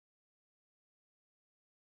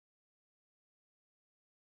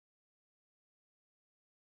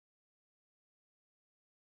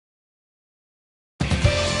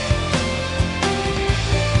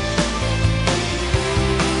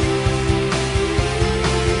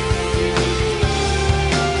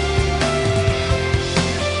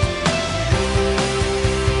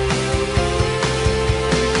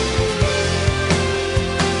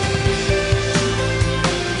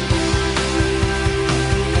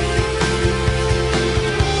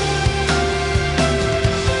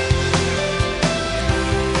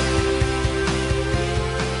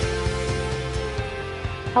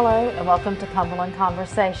welcome to Cumberland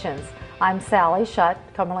Conversations. I'm Sally Shutt,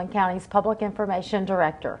 Cumberland County's Public Information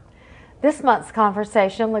Director. This month's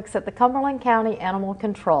conversation looks at the Cumberland County Animal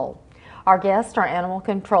Control. Our guests are Animal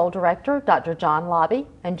Control Director Dr. John Lauby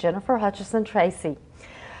and Jennifer Hutchinson-Tracy.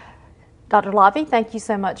 Dr. Lauby, thank you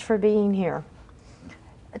so much for being here.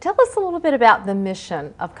 Tell us a little bit about the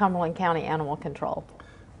mission of Cumberland County Animal Control.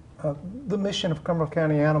 The mission of Cumberland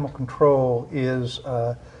County Animal Control is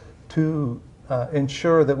to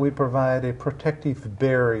ensure that we provide a protective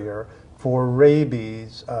barrier for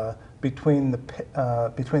rabies between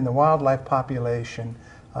the wildlife population,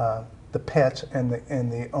 the pets, and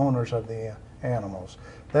the owners of the animals.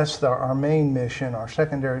 That's our main mission. Our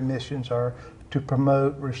secondary missions are to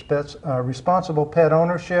promote responsible pet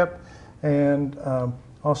ownership and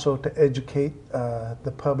also to educate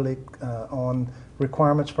the public on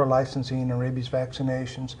requirements for licensing and rabies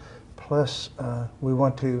vaccinations. Plus, we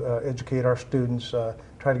want to educate our students,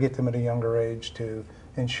 try to get them at a younger age to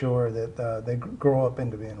ensure that they grow up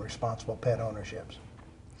into being responsible pet ownerships.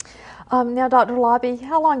 Now, Dr. Lauby,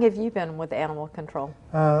 how long have you been with Animal Control?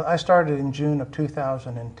 I started in June of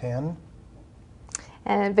 2010.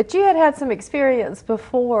 But you had some experience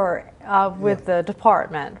before with the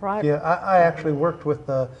department, right? Yeah, I actually worked with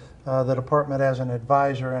the department as an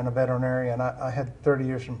advisor and a veterinarian. I had 30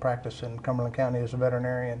 years in practice in Cumberland County as a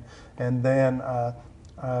veterinarian, and then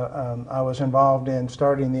I was involved in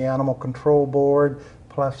starting the Animal Control Board,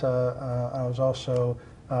 plus I was also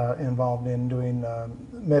involved in doing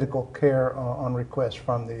medical care on request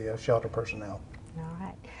from the shelter personnel. All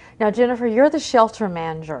right. Now, Jennifer, you're the shelter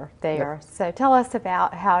manager there, Yep. So tell us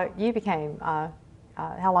about how you became,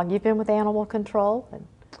 how long you've been with Animal Control.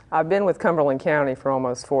 I've been with Cumberland County for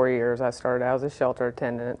almost 4 years. I started out as a shelter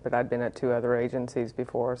attendant, but I'd been at 2 other agencies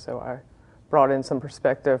before, so I brought in some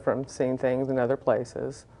perspective from seeing things in other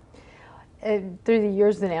places. Through the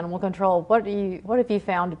years in Animal Control, what have you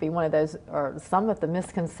found to be one of those, or some of the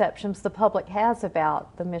misconceptions the public has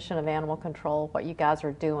about the mission of Animal Control, what you guys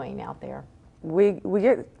are doing out there? We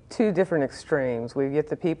get 2 different extremes. We get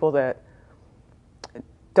the people that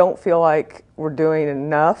don't feel like we're doing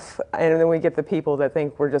enough, and then we get the people that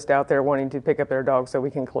think we're just out there wanting to pick up their dogs so we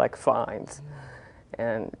can collect fines.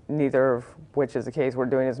 And neither of which is the case. We're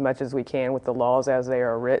doing as much as we can with the laws as they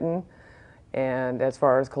are written. And as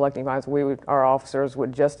far as collecting fines, our officers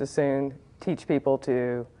would just as soon teach people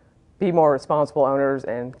to be more responsible owners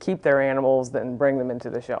and keep their animals than bring them into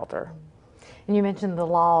the shelter. And you mentioned the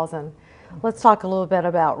laws, and let's talk a little bit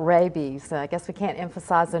about rabies. I guess we can't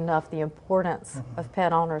emphasize enough the importance of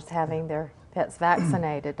pet owners having their pets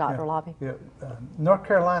vaccinated, Dr. Lauby. Yeah. North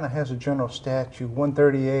Carolina has a general statute,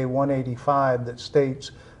 130A 185, that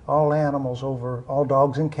states all animals all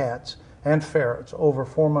dogs and cats and ferrets over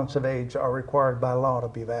 4 months of age are required by law to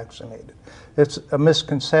be vaccinated. It's a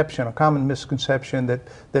misconception, a common misconception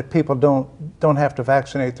that people don't have to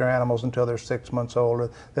vaccinate their animals until they're 6 months old,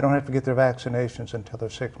 or they don't have to get their vaccinations until they're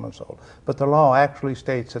 6 months old. But the law actually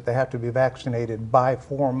states that they have to be vaccinated by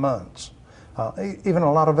 4 months. Even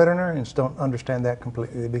a lot of veterinarians don't understand that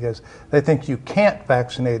completely because they think you can't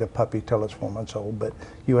vaccinate a puppy till it's 4 months old, but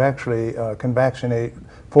you actually can vaccinate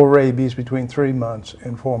for rabies between 3 months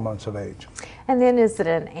and 4 months of age. And then is it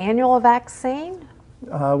an annual vaccine?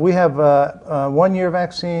 We have 1-year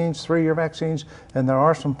vaccines, 3-year vaccines, and there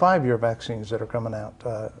are some 5-year vaccines that are coming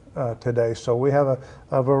out today. So we have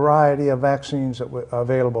a variety of vaccines that are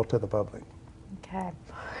available to the public. Okay.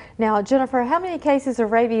 Now, Jennifer, how many cases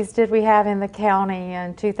of rabies did we have in the county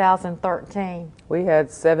in 2013? We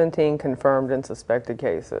had 17 confirmed and suspected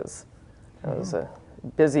cases. It was a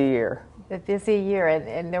busy year. A busy year,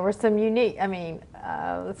 and there were some unique,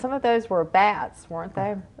 some of those were bats, weren't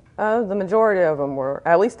they? The majority of them were,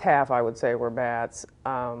 at least half I would say, were bats.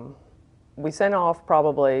 We sent off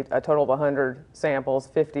probably a total of 100 samples,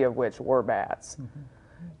 50 of which were bats.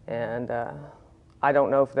 And I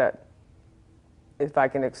don't know if I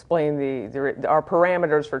can explain our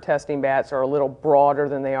parameters for testing bats are a little broader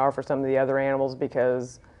than they are for some of the other animals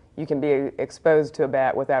because you can be exposed to a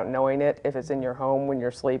bat without knowing it if it's in your home when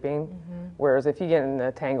you're sleeping. Whereas if you get in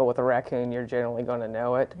a tangle with a raccoon, you're generally going to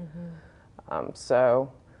know it.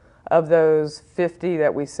 So of those 50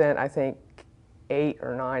 that we sent, I think 8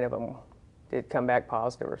 or 9 of them did come back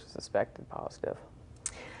positive or suspected positive.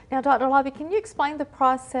 Now, Dr. Lauby, can you explain the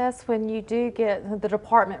process when you do get the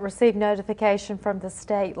department receive notification from the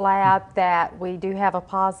state lab that we do have a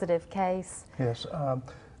positive case? Yes.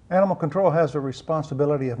 Animal Control has a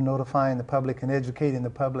responsibility of notifying the public and educating the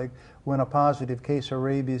public when a positive case of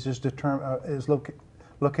rabies is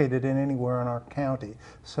located in anywhere in our county.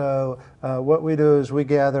 So what we do is we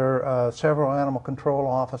gather several animal control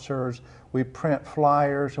officers, we print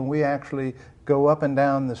flyers, and we actually go up and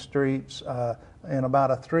down the streets in about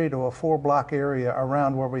a 3 to a 4 block area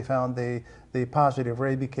around where we found the positive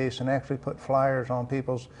rabies case, and actually put flyers on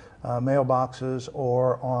people's mailboxes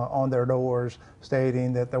or on their doors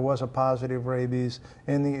stating that there was a positive rabies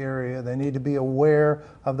in the area. They need to be aware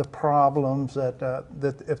of the problems that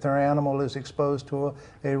if their animal is exposed to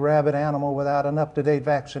a rabid animal without an up-to-date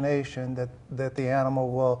vaccination, that the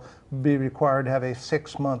animal will be required to have a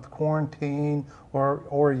 6-month quarantine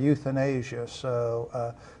or euthanasia.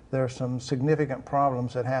 So there are some significant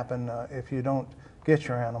problems that happen if you don't get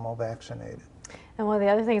your animal vaccinated. And one of the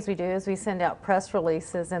other things we do is we send out press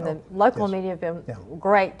releases, and the local media have been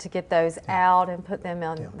great to get those out and put them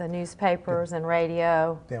on the newspapers and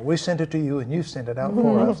radio. Yeah, we send it to you and you send it out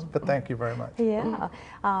for us, but thank you very much. Yeah.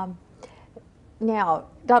 Now,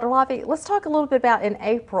 Dr. Lauby, let's talk a little bit about in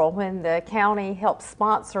April when the county helped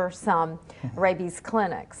sponsor some rabies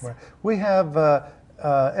clinics. Right. We have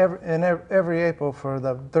every April for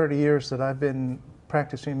the 30 years that I've been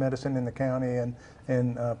practicing medicine in the county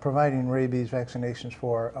and providing rabies vaccinations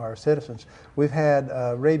for our citizens. We've had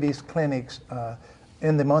rabies clinics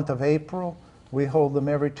in the month of April. We hold them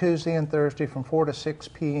every Tuesday and Thursday from 4 to 6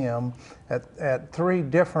 p.m. at 3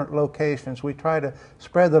 different locations. We try to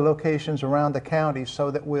spread the locations around the county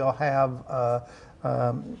so that we'll have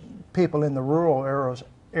people in the rural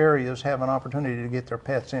areas have an opportunity to get their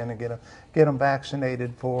pets in and get them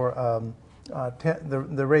vaccinated for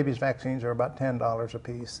the rabies vaccines are about $10 a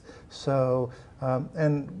piece. So,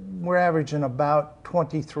 and we're averaging about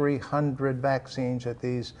 2,300 vaccines at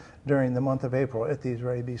these during the month of April at these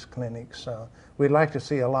rabies clinics. So we'd like to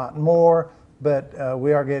see a lot more, but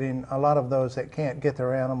we are getting a lot of those that can't get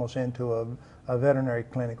their animals into a veterinary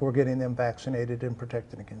clinic. We're getting them vaccinated and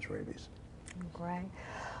protected against rabies. Great.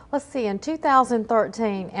 Let's see, in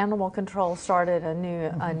 2013, Animal Control started a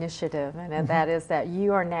new initiative, and that is that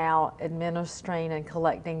you are now administering and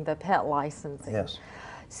collecting the pet licensing. Yes.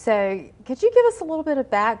 So could you give us a little bit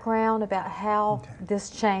of background about how this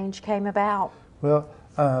change came about? Well,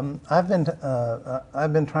 I've been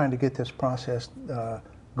trying to get this process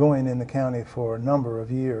going in the county for a number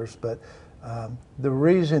of years, but the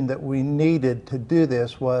reason that we needed to do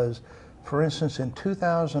this was, for instance, in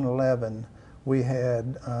 2011, we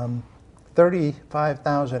had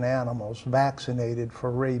 35,000 animals vaccinated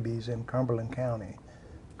for rabies in Cumberland County.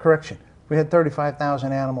 Correction, we had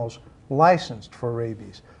 35,000 animals licensed for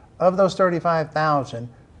rabies. Of those 35,000,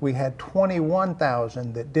 we had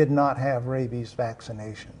 21,000 that did not have rabies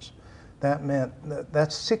vaccinations. That meant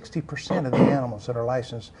that's 60% of the animals that are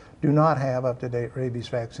licensed do not have up-to-date rabies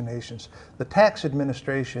vaccinations. The tax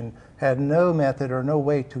administration had no method or no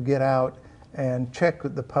way to get out and check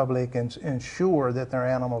with the public and ensure that their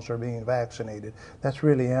animals are being vaccinated. That's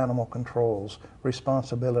really animal control's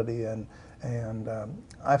responsibility, and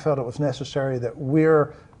I felt it was necessary that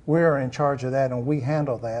we're in charge of that and we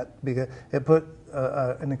handle that, because it put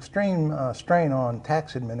an extreme strain on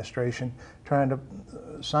tax administration trying to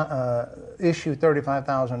issue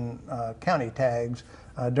 35,000 county tags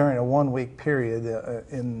during a 1-week period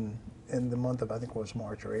in the month of, I think it was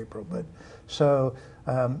March or April. But so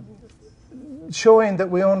showing that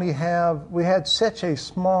we had such a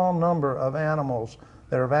small number of animals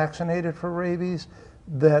that are vaccinated for rabies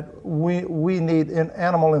that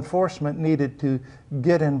animal enforcement needed to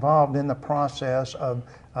get involved in the process of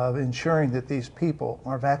ensuring that these people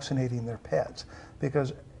are vaccinating their pets,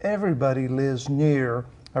 because everybody lives near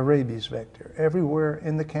a rabies vector. Everywhere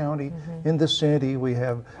in the county, in the city, we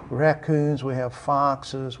have raccoons, we have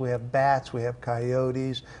foxes, we have bats, we have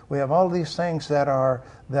coyotes, we have all these things that are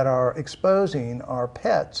exposing our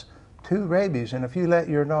pets to rabies. And if you let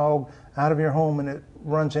your dog out of your home and it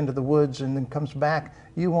runs into the woods and then comes back,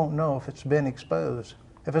 you won't know if it's been exposed.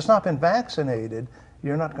 If it's not been vaccinated,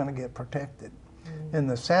 you're not going to get protected. And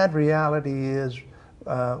the sad reality is,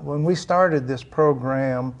 when we started this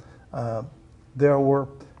program, there were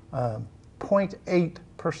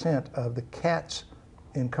 0.8% of the cats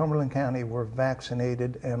in Cumberland County were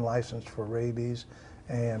vaccinated and licensed for rabies,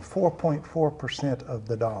 and 4.4% of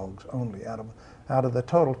the dogs only out of the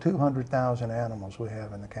total 200,000 animals we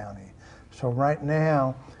have in the county. So right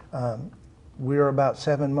now, we're about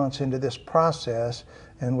 7 months into this process,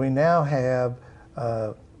 and we now have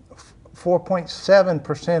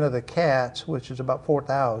 4.7% of the cats, which is about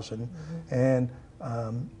 4,000, and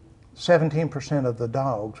 17% of the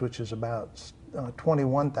dogs, which is about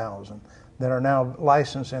 21,000, that are now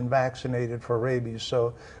licensed and vaccinated for rabies.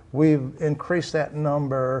 So we've increased that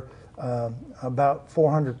number about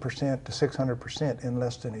 400% to 600% in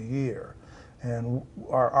less than a year. And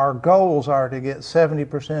our goals are to get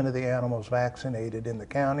 70% of the animals vaccinated in the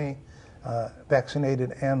county,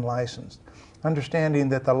 vaccinated and licensed. Understanding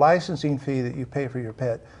that the licensing fee that you pay for your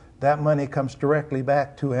pet, that money comes directly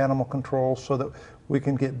back to animal control so that we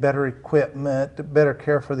can get better equipment, better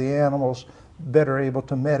care for the animals, better able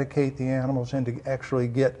to medicate the animals, and to actually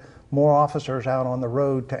get more officers out on the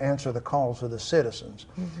road to answer the calls of the citizens.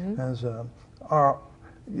 As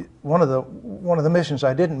one of the missions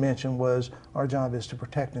I didn't mention was our job is to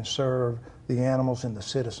protect and serve the animals and the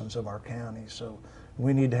citizens of our county. So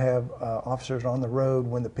we need to have officers on the road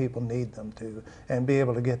when the people need them to, and be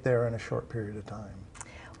able to get there in a short period of time.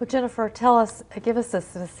 Well, Jennifer, give us the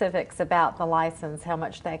specifics about the license, how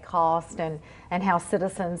much they cost, and how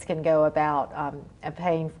citizens can go about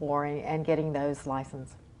paying for and getting those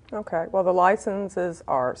licenses. Okay, well, the licenses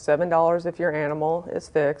are $7 if your animal is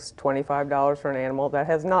fixed, $25 for an animal that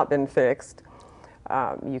has not been fixed.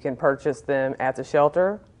 You can purchase them at the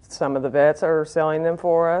shelter. Some of the vets are selling them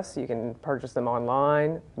for us. You can purchase them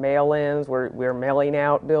online, mail-ins. We're mailing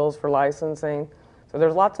out bills for licensing. So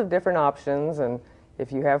there's lots of different options, and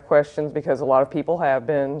if you have questions, because a lot of people have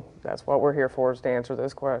been, that's what we're here for, is to answer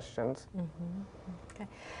those questions. Okay.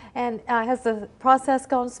 And has the process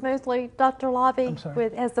gone smoothly, Dr. Lauby? I'm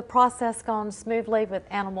sorry? Has the process gone smoothly with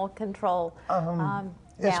animal control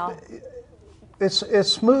now? It's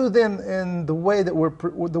smooth in the way that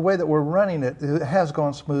we're running it. It has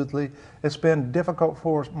gone smoothly. It's been difficult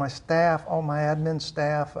for my staff, all my admin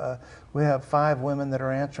staff. We have 5 women that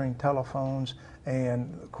are answering telephones,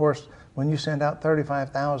 and of course, when you send out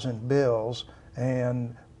 35,000 bills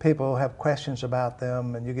and people have questions about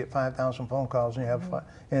them, and you get 5,000 phone calls, and you have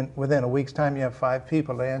and within a week's time you have 5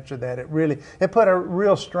 people to answer that. It put a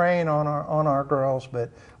real strain on our girls, but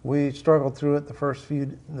we struggled through it the first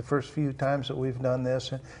few times that we've done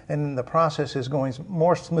this, and the process is going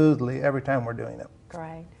more smoothly every time we're doing it.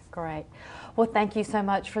 Great, great. Well, thank you so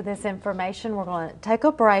much for this information. We're going to take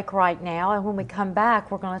a break right now, and when we come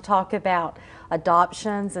back, we're going to talk about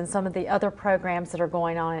adoptions and some of the other programs that are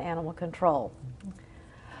going on in animal control.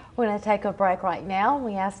 We're going to take a break right now.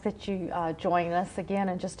 We ask that you join us again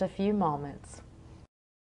in just a few moments.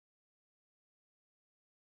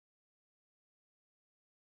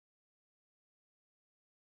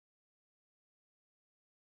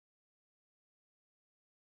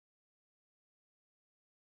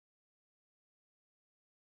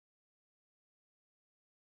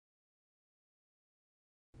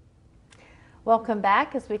 Welcome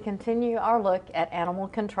back as we continue our look at animal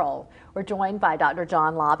control. We're joined by Dr.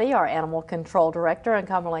 John Lauby, our Animal Control Director in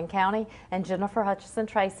Cumberland County, and Jennifer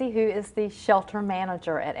Hutchinson-Tracy, who is the Shelter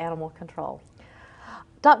Manager at Animal Control.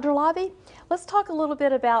 Dr. Lauby, let's talk a little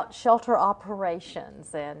bit about shelter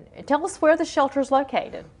operations and tell us where the shelter is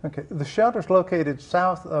located. Okay, the shelter is located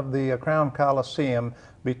south of the Crown Coliseum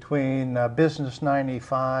between Business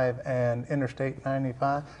 95 and Interstate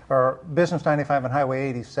 95, or Business 95 and Highway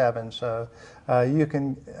 87. So you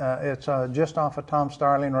can, it's just off of Tom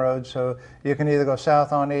Starling Road, so you can either go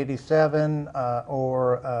south on 87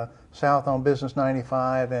 or south on Business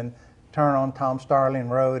 95 and turn on Tom Starling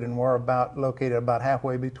Road, and we're located about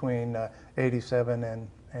halfway between 87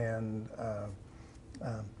 and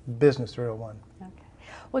Business 301. Okay.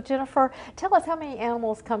 Well, Jennifer, tell us how many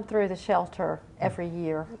animals come through the shelter every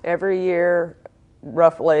year? Every year,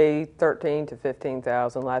 roughly 13 to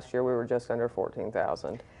 15,000. Last year we were just under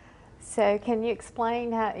 14,000. So can you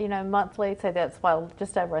explain how, monthly, so that's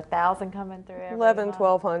just over 1,000 coming through every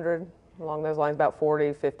 1,200, along those lines, about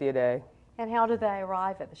 40, 50 a day. And how do they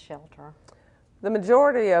arrive at the shelter? The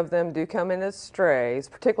majority of them do come in as strays,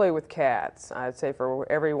 particularly with cats. I'd say for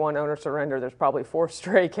every one owner surrender, there's probably 4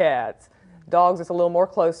 stray cats. Dogs, it's a little more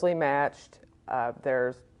closely matched.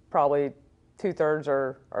 There's probably 2/3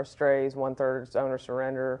 are strays, 1/3 is owner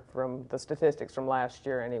surrender, from the statistics from last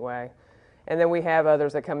year anyway. And then we have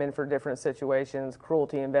others that come in for different situations: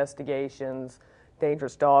 cruelty investigations,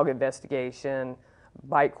 dangerous dog investigation,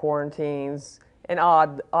 bite quarantines, and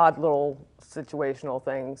odd little situational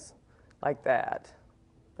things like that.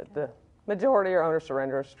 But the majority are owner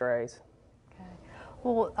surrender strays. Okay.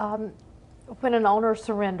 Well, when an owner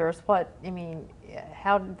surrenders,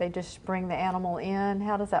 how do they just bring the animal in?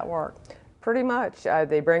 How does that work? Pretty much.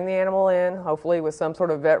 They bring the animal in, hopefully with some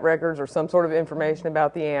sort of vet records or some sort of information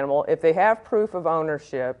about the animal. If they have proof of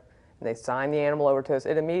ownership and they sign the animal over to us,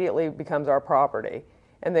 it immediately becomes our property,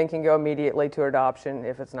 and then can go immediately to adoption.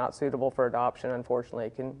 If it's not suitable for adoption, unfortunately,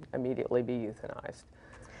 it can immediately be euthanized.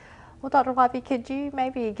 Well, Dr. Lauby, could you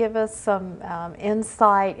maybe give us some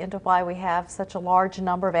insight into why we have such a large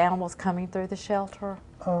number of animals coming through the shelter?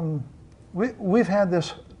 We've had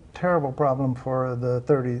this terrible problem for the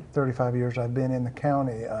 35 years I've been in the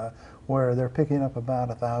county, where they're picking up about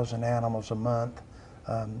 1,000 animals a month,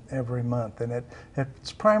 every month. And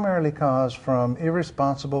it's primarily caused from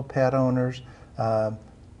irresponsible pet owners,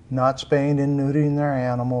 not spaying and neutering their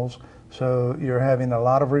animals. So you're having a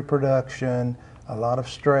lot of reproduction, a lot of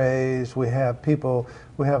strays. We have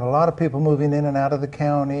a lot of people moving in and out of the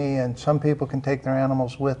county, and some people can take their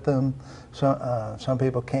animals with them. Some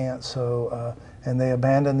people can't. So and they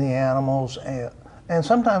abandon the animals, and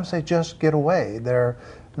sometimes they just get away. They're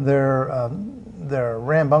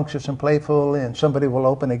rambunctious and playful, and somebody will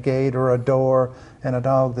open a gate or a door, and a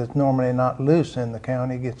dog that's normally not loose in the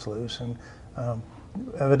county gets loose. And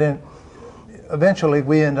eventually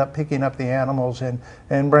we end up picking up the animals and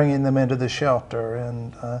bringing them into the shelter.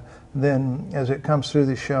 And then as it comes through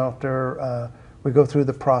the shelter, we go through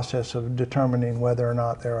the process of determining whether or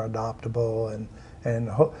not they're adoptable. And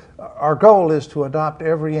our goal is to adopt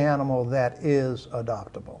every animal that is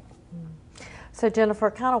adoptable. So Jennifer,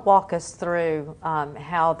 kind of walk us through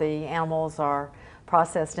how the animals are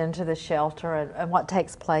processed into the shelter and what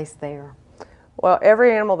takes place there. Well,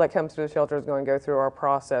 every animal that comes to the shelter is going to go through our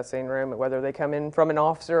processing room, whether they come in from an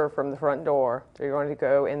officer or from the front door. They're going to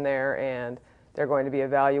go in there and they're going to be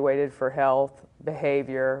evaluated for health,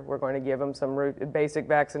 behavior. We're going to give them some basic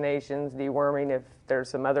vaccinations, deworming. If there's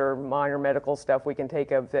some other minor medical stuff we can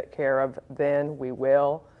take care of, then we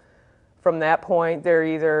will. From that point,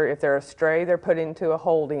 if they're a stray, they're put into a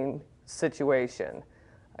holding situation.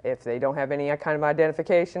 If they don't have any kind of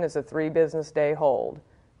identification, it's a 3 business day hold.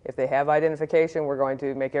 If they have identification, we're going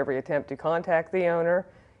to make every attempt to contact the owner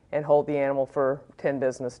and hold the animal for 10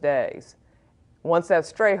 business days. Once that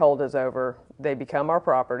stray hold is over, they become our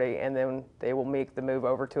property, and then they will make the move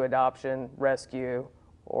over to adoption, rescue,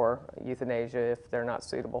 or euthanasia if they're not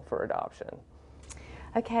suitable for adoption.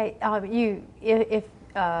 Okay, if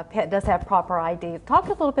a pet does have proper ID, talk a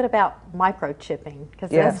little bit about microchipping,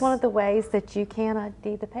 because Yes. that's one of the ways that you can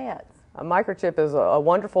ID the pets. A microchip is a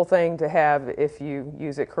wonderful thing to have if you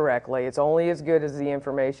use it correctly. It's only as good as the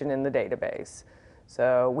information in the database.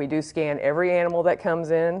 So we do scan every animal that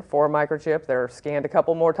comes in for a microchip. They're scanned a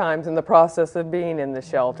couple more times in the process of being in the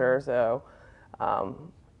shelter. So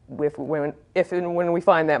when we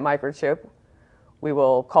find that microchip, we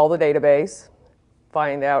will call the database,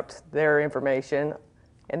 find out their information.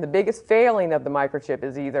 And the biggest failing of the microchip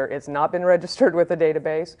is either it's not been registered with the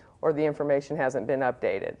database or the information hasn't been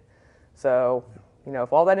updated. So,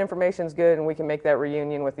 if all that information is good and we can make that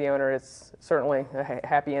reunion with the owner, it's certainly a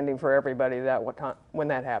happy ending for everybody when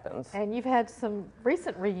that happens. And you've had some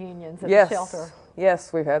recent reunions at Yes. the shelter.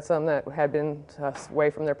 Yes, we've had some that had been away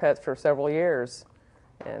from their pets for several years,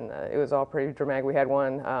 and it was all pretty dramatic. We had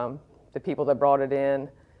one, the people that brought it in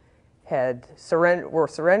were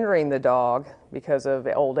surrendering the dog because of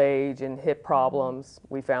old age and hip problems.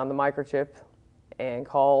 We found the microchip and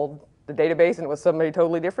called the database, and it was somebody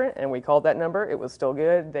totally different, and we called that number. It was still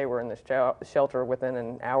good. They were in the shelter within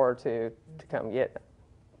an hour or two to come get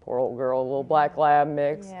poor old girl, a little black lab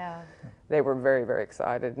mix. Yeah. They were very, very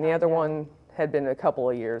excited. And the other one had been a couple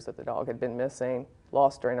of years that the dog had been missing,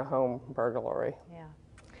 lost during a home burglary. Yeah.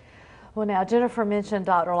 Well, now Jennifer mentioned,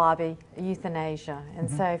 Dr. Lauby, euthanasia, and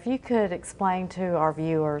so if you could explain to our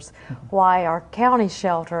viewers why our county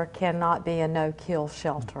shelter cannot be a no-kill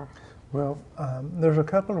shelter. Well, there's a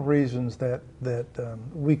couple of reasons that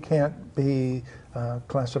we can't be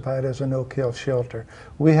classified as a no-kill shelter.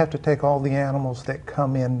 We have to take all the animals that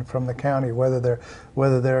come in from the county, whether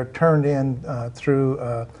they're turned in through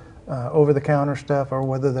over-the-counter stuff or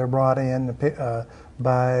whether they're brought in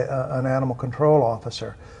by an animal control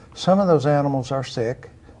officer. Some of those animals are sick.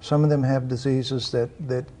 Some of them have diseases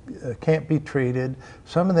that can't be treated.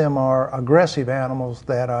 Some of them are aggressive animals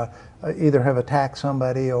that either have attacked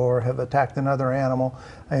somebody or have attacked another animal,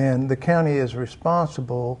 and the county is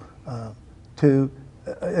responsible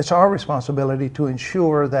it's our responsibility to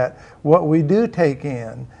ensure that what we do take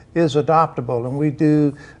in is adoptable, and we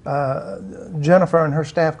do, Jennifer and her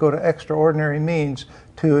staff go to extraordinary means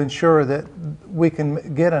to ensure that we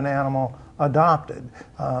can get an animal adopted.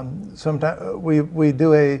 Sometimes we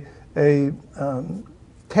do a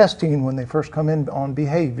testing when they first come in on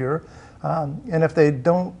behavior, and if they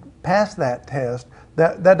don't pass that test,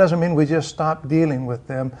 that doesn't mean we just stop dealing with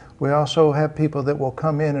them. We also have people that will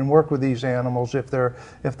come in and work with these animals if they're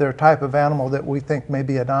a type of animal that we think may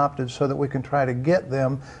be adopted, so that we can try to get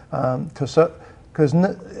them because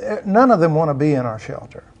none of them want to be in our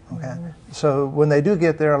shelter. Okay, so when they do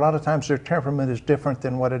get there, a lot of times their temperament is different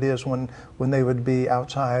than what it is when they would be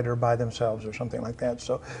outside or by themselves or something like that.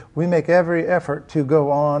 So we make every effort to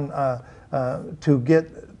go on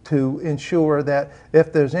to ensure that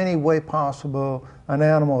if there's any way possible, an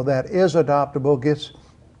animal that is adoptable gets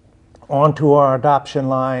onto our adoption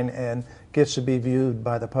line and gets to be viewed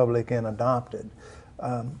by the public and adopted.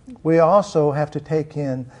 We also have to take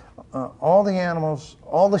in all the animals,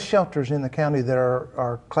 all the shelters in the county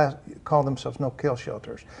that call themselves no-kill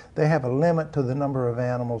shelters. They have a limit to the number of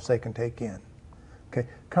animals they can take in. Okay,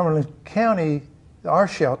 Cumberland County, our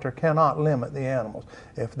shelter cannot limit the animals.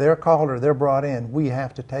 If they're called or they're brought in, we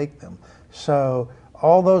have to take them. So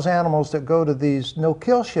all those animals that go to these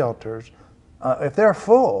no-kill shelters, if they're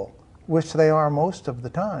full, which they are most of the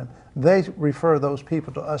time, they refer those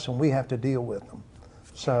people to us and we have to deal with them.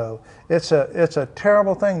 So it's a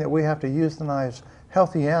terrible thing that we have to euthanize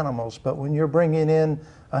healthy animals, but when you're bringing in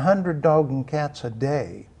 100 dogs and cats a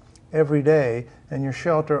day, every day, and your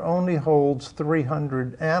shelter only holds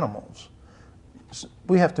 300 animals,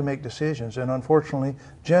 we have to make decisions, and unfortunately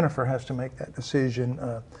Jennifer has to make that decision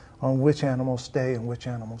on which animals stay and which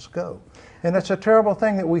animals go. And it's a terrible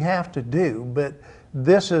thing that we have to do, but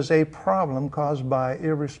this is a problem caused by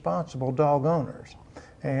irresponsible dog owners.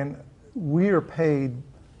 And we are paid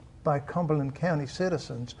by Cumberland County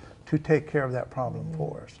citizens to take care of that problem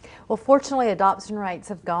for us. Well, fortunately, adoption rates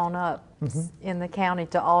have gone up in the county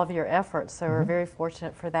to all of your efforts, so we're very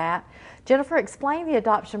fortunate for that. Jennifer, explain the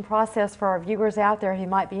adoption process for our viewers out there who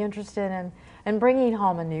might be interested in bringing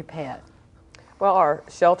home a new pet. Well, our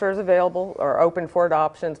shelter is available or open for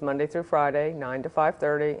adoptions Monday through Friday, 9 to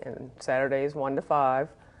 5:30, and Saturdays 1 to 5.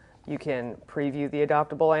 You can preview the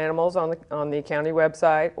adoptable animals on the county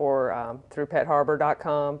website or through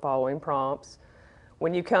petharbor.com following prompts.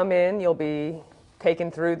 When you come in, you'll be taken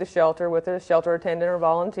through the shelter with a shelter attendant or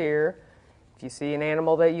volunteer. If you see an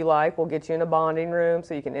animal that you like, we'll get you in a bonding room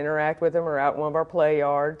so you can interact with them or out in one of our play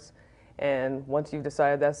yards. And once you've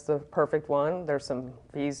decided that's the perfect one, there's some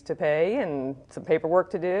fees to pay and some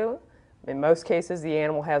paperwork to do. In most cases, the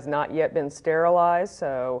animal has not yet been sterilized,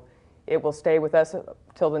 so it will stay with us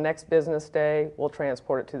till the next business day. We'll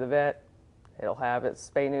transport it to the vet. It'll have its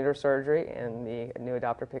spay-neuter surgery, and the new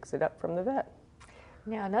adopter picks it up from the vet.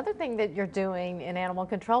 Now, another thing that you're doing in animal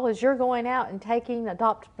control is you're going out and taking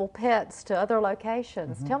adoptable pets to other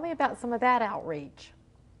locations. Tell me about some of that outreach.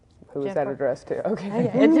 Who is that addressed to? Okay.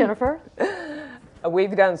 And Jennifer?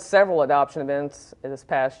 We've done several adoption events this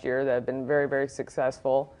past year that have been very, very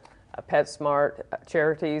successful. PetSmart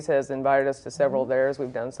Charities has invited us to several of theirs.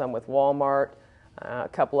 We've done some with Walmart. A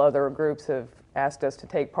couple other groups have asked us to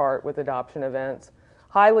take part with adoption events.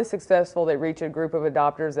 Highly successful. They reach a group of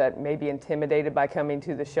adopters that may be intimidated by coming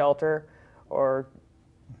to the shelter or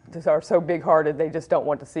just are so big-hearted they just don't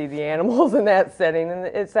want to see the animals in that setting. And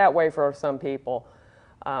it's that way for some people.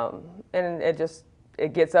 And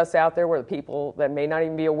it gets us out there where the people that may not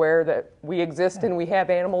even be aware that we exist and we have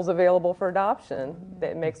animals available for adoption,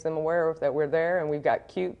 that makes them aware of that we're there and we've got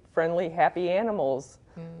cute, friendly, happy animals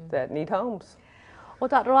that need homes. Well,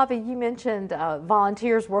 Dr. Lauby, you mentioned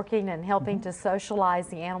volunteers working and helping to socialize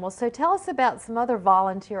the animals. So tell us about some other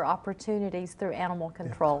volunteer opportunities through animal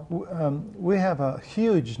control. We have a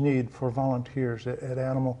huge need for volunteers at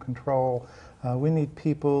animal control. We need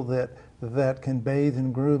people that can bathe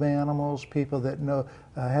and groom animals, people that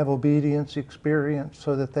have obedience experience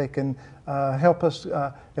so that they can help us.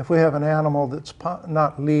 If we have an animal that's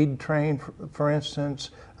not lead trained, for instance,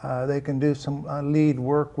 they can do some lead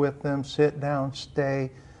work with them, sit down, stay,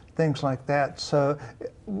 things like that. So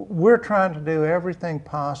we're trying to do everything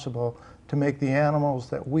possible to make the animals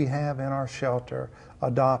that we have in our shelter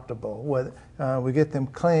adoptable. We get them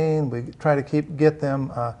clean, we try to get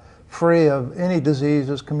them free of any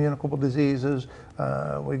diseases, communicable diseases.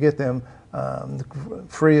 We get them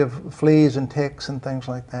free of fleas and ticks and things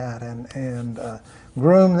like that, and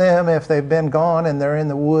groom them if they've been gone and they're in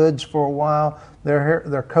the woods for a while.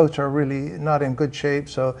 Their coats are really not in good shape,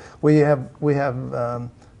 so we have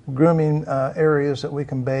grooming areas that we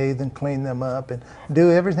can bathe and clean them up and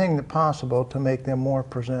do everything possible to make them more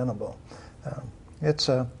presentable.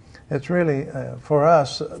 It's really, for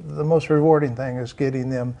us, the most rewarding thing is getting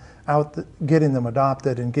them out, getting them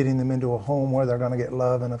adopted and getting them into a home where they're going to get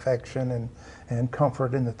love and affection and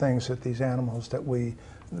comfort in the things that these animals that we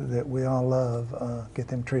all love, get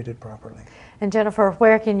them treated properly. And Jennifer,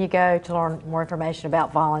 where can you go to learn more information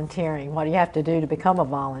about volunteering? What do you have to do to become a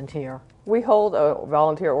volunteer? We hold a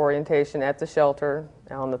volunteer orientation at the shelter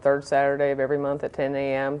on the third Saturday of every month at 10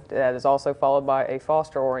 a.m. That is also followed by a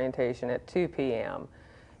foster orientation at 2 p.m.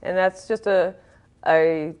 And that's just a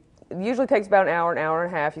It usually takes about an hour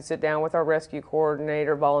and a half. You sit down with our rescue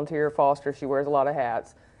coordinator, volunteer, foster. She wears a lot of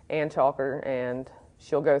hats, Ann Chalker, and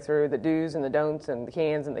she'll go through the do's and the don'ts and the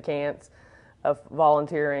cans and the can'ts of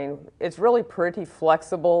volunteering. It's really pretty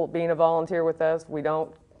flexible being a volunteer with us. We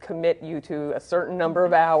don't commit you to a certain number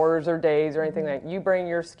of hours or days or anything like that. You bring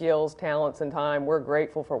your skills, talents, and time. We're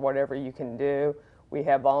grateful for whatever you can do. We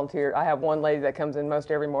have volunteers. I have one lady that comes in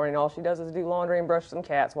most every morning. All she does is do laundry and brush some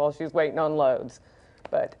cats while she's waiting on loads.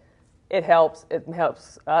 But it helps. It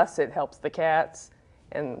helps us. It helps the cats.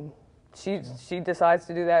 And she decides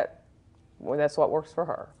to do that. Well, that's what works for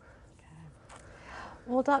her.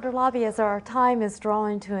 Well, Dr. Lauby, as our time is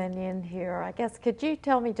drawing to an end here, I guess could you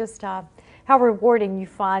tell me just how rewarding you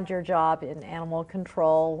find your job in animal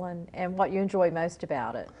control and what you enjoy most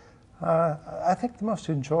about it? I think the most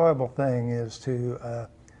enjoyable thing is to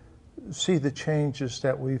see the changes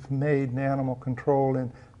that we've made in animal control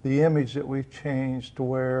and the image that we've changed to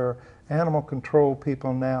where animal control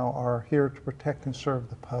people now are here to protect and serve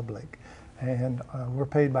the public. And we're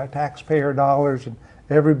paid by taxpayer dollars, and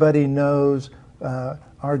everybody knows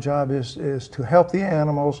our job is to help the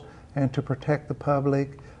animals and to protect the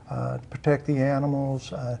public, protect the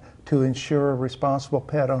animals, to ensure responsible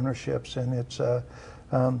pet ownerships. And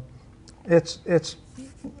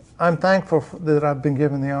I'm thankful that I've been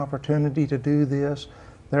given the opportunity to do this.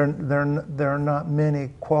 There are not many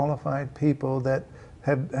qualified people that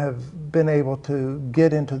have been able to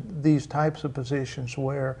get into these types of positions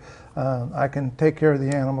where I can take care of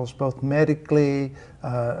the animals both medically,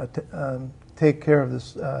 take care of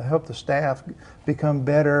this, help the staff become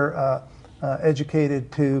better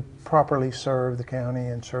educated to properly serve the county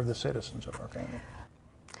and serve the citizens of our county.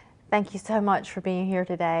 Thank you so much for being here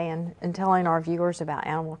today and telling our viewers about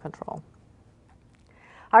animal control.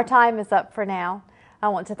 Our time is up for now. I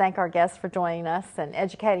want to thank our guests for joining us and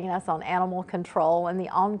educating us on animal control and the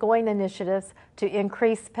ongoing initiatives to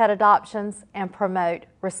increase pet adoptions and promote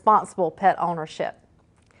responsible pet ownership.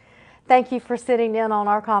 Thank you for sitting in on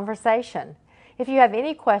our conversation. If you have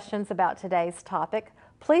any questions about today's topic,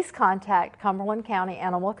 please contact Cumberland County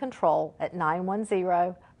Animal Control at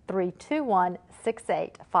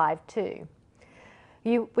 910-321-6852.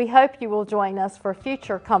 We hope you will join us for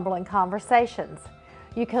future Cumberland Conversations.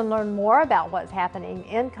 You can learn more about what's happening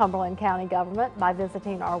in Cumberland County government by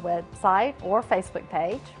visiting our website or Facebook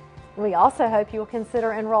page. We also hope you will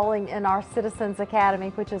consider enrolling in our Citizens Academy,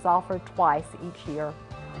 which is offered twice each year.